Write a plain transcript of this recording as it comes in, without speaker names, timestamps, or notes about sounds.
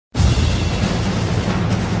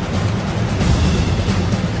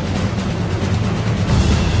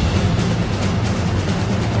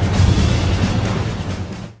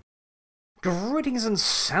Greetings and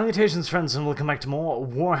salutations, friends, and welcome back to more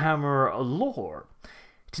Warhammer lore.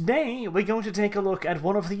 Today we're going to take a look at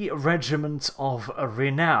one of the regiments of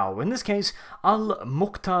renown, in this case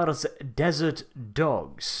Muktar's Desert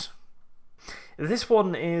Dogs. This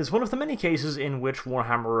one is one of the many cases in which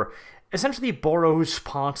Warhammer essentially borrows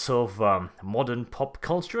parts of modern pop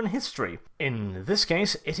culture and history. In this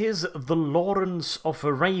case, it is the Lawrence of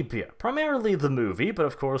Arabia, primarily the movie, but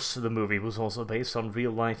of course the movie was also based on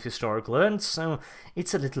real-life historical events, so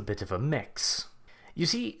it's a little bit of a mix. You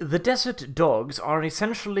see, the Desert Dogs are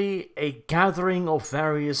essentially a gathering of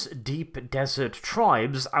various deep desert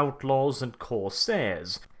tribes, outlaws and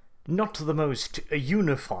corsairs. Not the most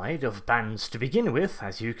unified of bands to begin with,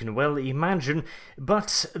 as you can well imagine,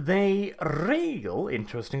 but the real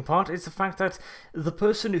interesting part is the fact that the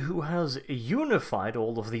person who has unified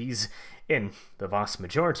all of these, in the vast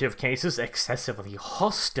majority of cases, excessively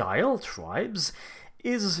hostile tribes,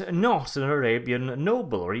 is not an Arabian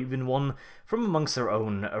noble, or even one from amongst their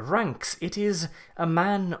own ranks. It is a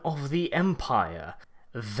man of the Empire,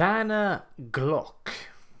 Werner Glock.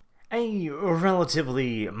 A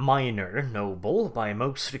relatively minor noble, by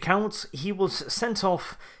most accounts, he was sent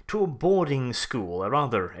off to a boarding school, a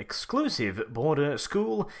rather exclusive border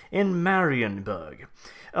school in Marienburg.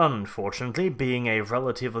 Unfortunately, being a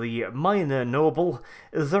relatively minor noble,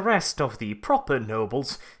 the rest of the proper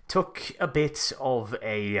nobles took a bit of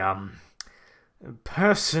a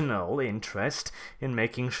personal interest in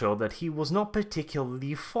making sure that he was not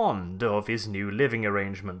particularly fond of his new living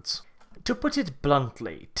arrangements. To put it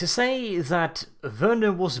bluntly, to say that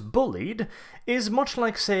Werner was bullied is much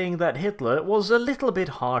like saying that Hitler was a little bit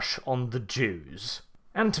harsh on the Jews.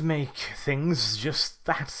 And to make things just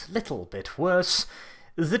that little bit worse,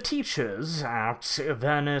 the teachers at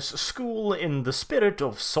Werner's school, in the spirit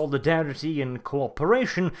of solidarity and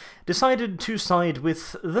cooperation, decided to side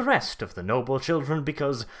with the rest of the noble children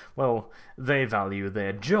because, well, they value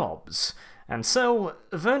their jobs. And so,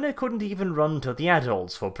 Werner couldn't even run to the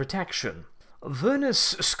adults for protection. Werner's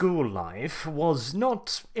school life was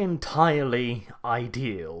not entirely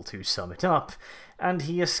ideal, to sum it up, and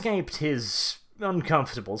he escaped his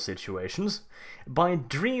uncomfortable situations by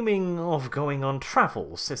dreaming of going on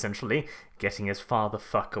travels, essentially getting as far the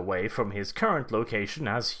fuck away from his current location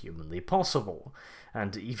as humanly possible.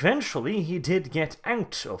 And eventually he did get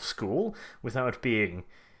out of school without being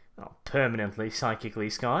permanently psychically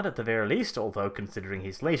scarred at the very least, although considering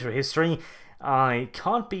his later history, I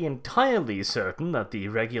can't be entirely certain that the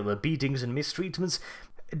regular beatings and mistreatments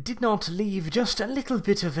did not leave just a little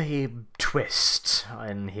bit of a twist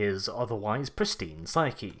in his otherwise pristine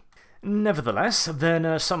psyche. Nevertheless,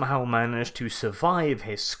 Werner somehow managed to survive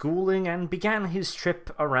his schooling and began his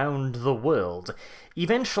trip around the world,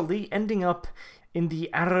 eventually ending up in the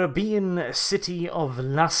Arabian city of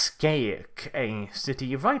Lascaic, a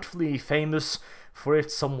city rightfully famous for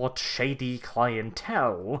its somewhat shady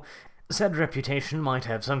clientele. Said reputation might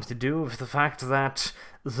have something to do with the fact that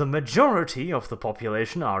the majority of the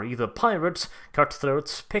population are either pirates,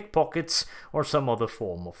 cutthroats, pickpockets, or some other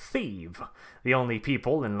form of thief. The only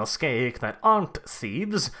people in Lascaic that aren't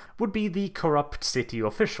thieves would be the corrupt city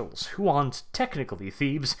officials, who aren't technically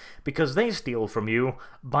thieves because they steal from you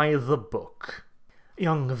by the book.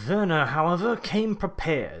 Young Werner, however, came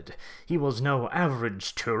prepared. He was no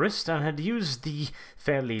average tourist and had used the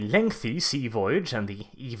fairly lengthy sea voyage and the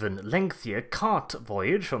even lengthier cart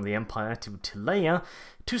voyage from the Empire to Tilea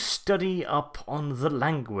to study up on the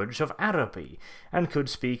language of Araby, and could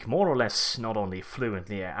speak more or less not only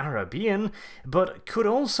fluently Arabian, but could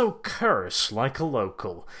also curse like a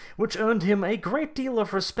local, which earned him a great deal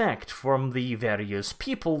of respect from the various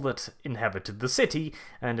people that inhabited the city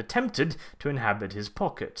and attempted to inhabit his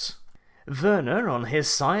pockets. Werner, on his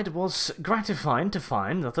side, was gratified to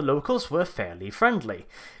find that the locals were fairly friendly.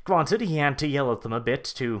 Granted, he had to yell at them a bit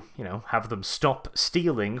to, have them stop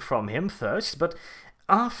stealing from him first, but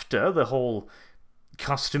after the whole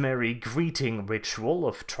customary greeting ritual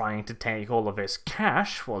of trying to take all of his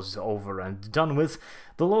cash was over and done with,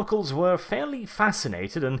 the locals were fairly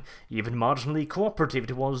fascinated and even marginally cooperative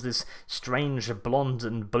towards this strange blonde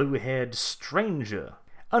and blue-haired stranger.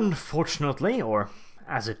 Unfortunately, or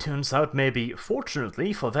as it turns out, maybe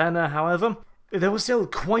fortunately for Werner, however, there was still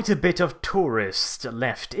quite a bit of tourist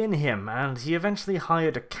left in him, and he eventually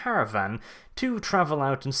hired a caravan to travel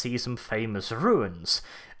out and see some famous ruins.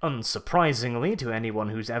 Unsurprisingly to anyone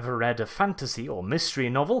who's ever read a fantasy or mystery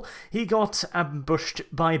novel, he got ambushed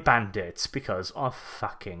by bandits, because of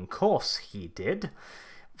fucking course he did.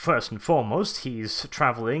 First and foremost, he's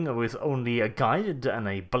traveling with only a guide and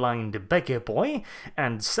a blind beggar boy,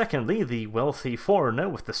 and secondly, the wealthy foreigner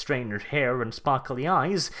with the strange hair and sparkly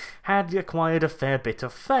eyes had acquired a fair bit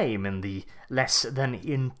of fame in the less than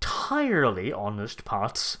entirely honest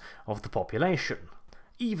parts of the population.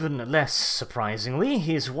 Even less surprisingly,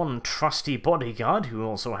 his one trusty bodyguard, who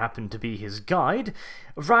also happened to be his guide,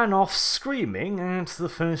 ran off screaming at the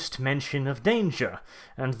first mention of danger,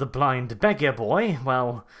 and the blind beggar boy,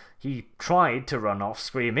 well, he tried to run off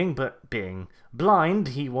screaming, but being blind,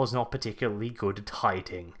 he was not particularly good at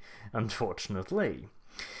hiding, unfortunately.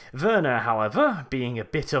 Werner, however, being a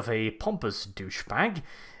bit of a pompous douchebag,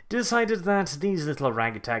 decided that these little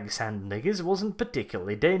ragtag sand niggers wasn't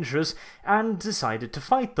particularly dangerous, and decided to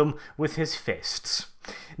fight them with his fists.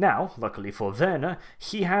 Now, luckily for Werner,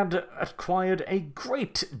 he had acquired a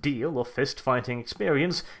great deal of fist-fighting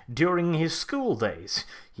experience during his school days.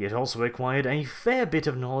 He had also acquired a fair bit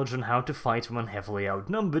of knowledge on how to fight when heavily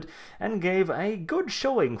outnumbered, and gave a good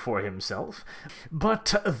showing for himself.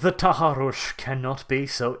 But the Taharush cannot be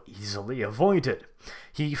so easily avoided.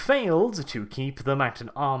 He failed to keep them at an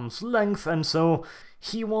arm's length, and so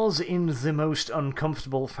he was, in the most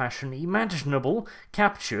uncomfortable fashion imaginable,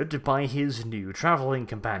 captured by his new travelling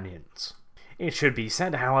companions. It should be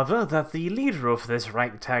said, however, that the leader of this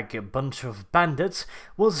ragtag bunch of bandits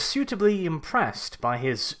was suitably impressed by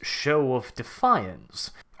his show of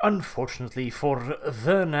defiance. Unfortunately for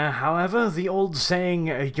Werner, however, the old saying,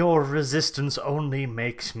 "Your resistance only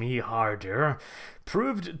makes me harder,"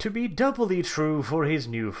 proved to be doubly true for his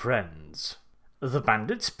new friends. The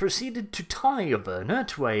bandits proceeded to tie Werner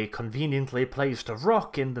to a conveniently placed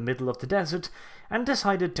rock in the middle of the desert, and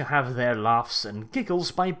decided to have their laughs and giggles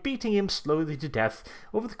by beating him slowly to death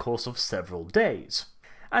over the course of several days.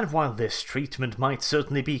 And while this treatment might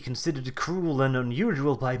certainly be considered cruel and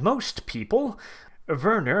unusual by most people,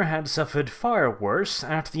 Werner had suffered far worse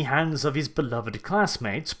at the hands of his beloved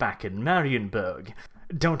classmates back in Marienburg.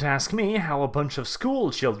 Don't ask me how a bunch of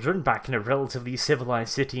school children back in a relatively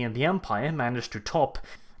civilized city in the Empire managed to top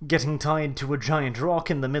getting tied to a giant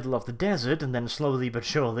rock in the middle of the desert and then slowly but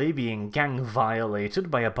surely being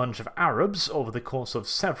gang-violated by a bunch of Arabs over the course of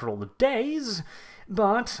several days,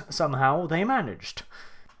 but somehow they managed.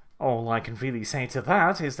 All I can really say to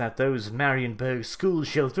that is that those Marienburg school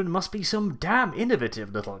children must be some damn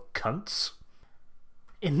innovative little cunts.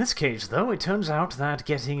 In this case, though, it turns out that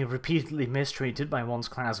getting repeatedly mistreated by one's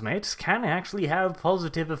classmates can actually have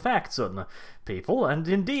positive effects on people, and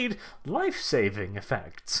indeed, life-saving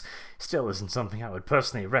effects. Still isn't something I would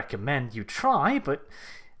personally recommend you try, but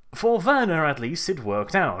for Werner at least it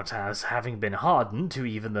worked out, as having been hardened to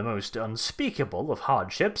even the most unspeakable of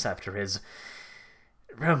hardships after his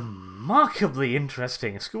remarkably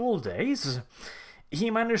interesting school days, he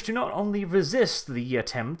managed to not only resist the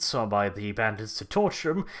attempts by the bandits to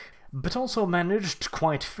torture him, but also managed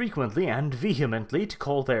quite frequently and vehemently to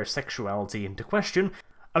call their sexuality into question,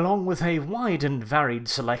 along with a wide and varied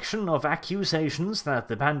selection of accusations that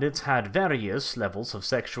the bandits had various levels of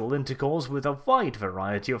sexual intercourse with a wide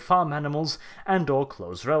variety of farm animals and or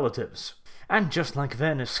close relatives. And just like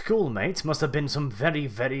Werner's schoolmates must have been some very,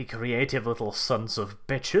 very creative little sons of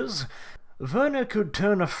bitches, Werner could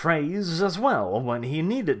turn a phrase as well when he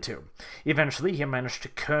needed to. Eventually he managed to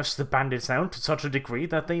curse the bandits out to such a degree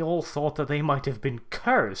that they all thought that they might have been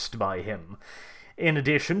cursed by him. In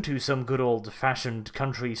addition to some good old-fashioned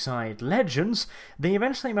countryside legends, they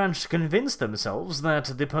eventually managed to convince themselves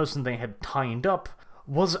that the person they had tied up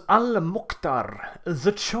was Muktar,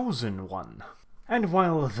 the Chosen One. And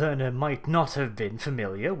while Werner might not have been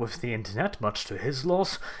familiar with the internet, much to his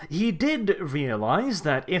loss, he did realize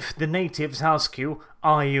that if the natives ask you,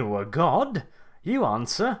 "Are you a god?" you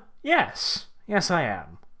answer, "Yes. Yes, I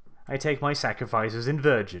am. I take my sacrifices in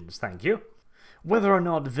virgins, thank you." Whether or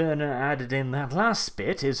not Werner added in that last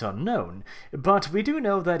bit is unknown, but we do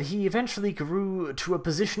know that he eventually grew to a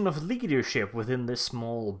position of leadership within this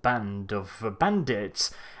small band of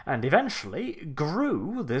bandits, and eventually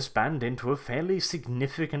grew this band into a fairly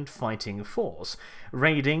significant fighting force,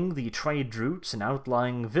 raiding the trade routes and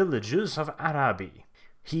outlying villages of Arabi.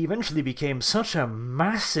 He eventually became such a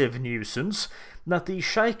massive nuisance that the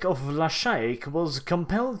Sheikh of Lashaik was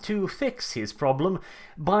compelled to fix his problem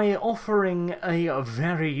by offering a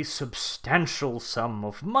very substantial sum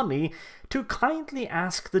of money to kindly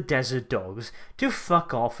ask the desert dogs to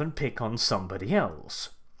fuck off and pick on somebody else.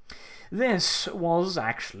 This was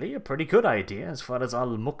actually a pretty good idea as far as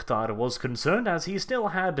Al-Muktar was concerned, as he still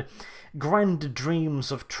had grand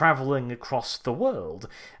dreams of travelling across the world,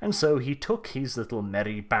 and so he took his little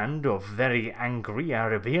merry band of very angry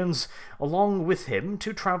Arabians along with him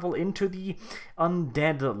to travel into the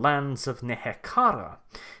undead lands of Nehekara.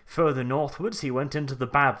 Further northwards he went into the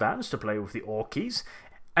Badlands to play with the Orkies,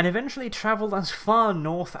 and eventually travelled as far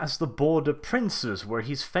north as the Border Princes, where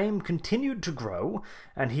his fame continued to grow,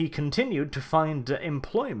 and he continued to find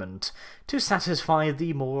employment to satisfy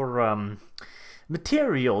the more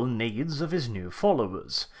material needs of his new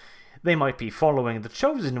followers. They might be following the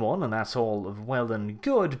Chosen One, and that's all well and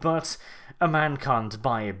good, but a man can't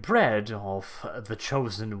buy bread off the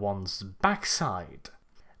Chosen One's backside.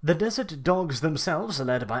 The Desert Dogs themselves,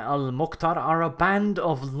 led by Al-Muktar, are a band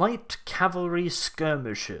of light cavalry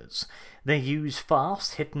skirmishers. They use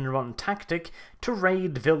fast hit-and-run tactic to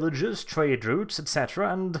raid villages, trade routes,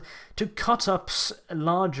 etc., and to cut up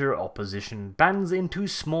larger opposition bands into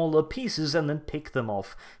smaller pieces and then pick them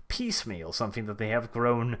off piecemeal, something that they have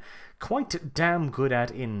grown quite damn good at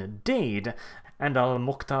indeed. And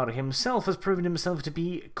Al-Muktar himself has proven himself to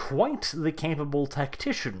be quite the capable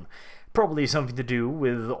tactician. Probably something to do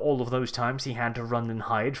with all of those times he had to run and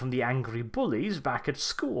hide from the angry bullies back at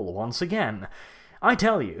school once again. I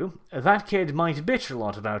tell you, that kid might bitch a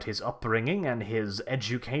lot about his upbringing and his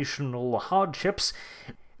educational hardships,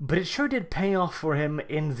 but it sure did pay off for him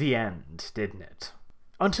in the end, didn't it?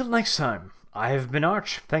 Until next time, I have been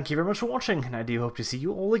Arch. Thank you very much for watching, and I do hope to see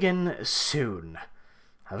you all again soon.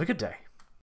 Have a good day.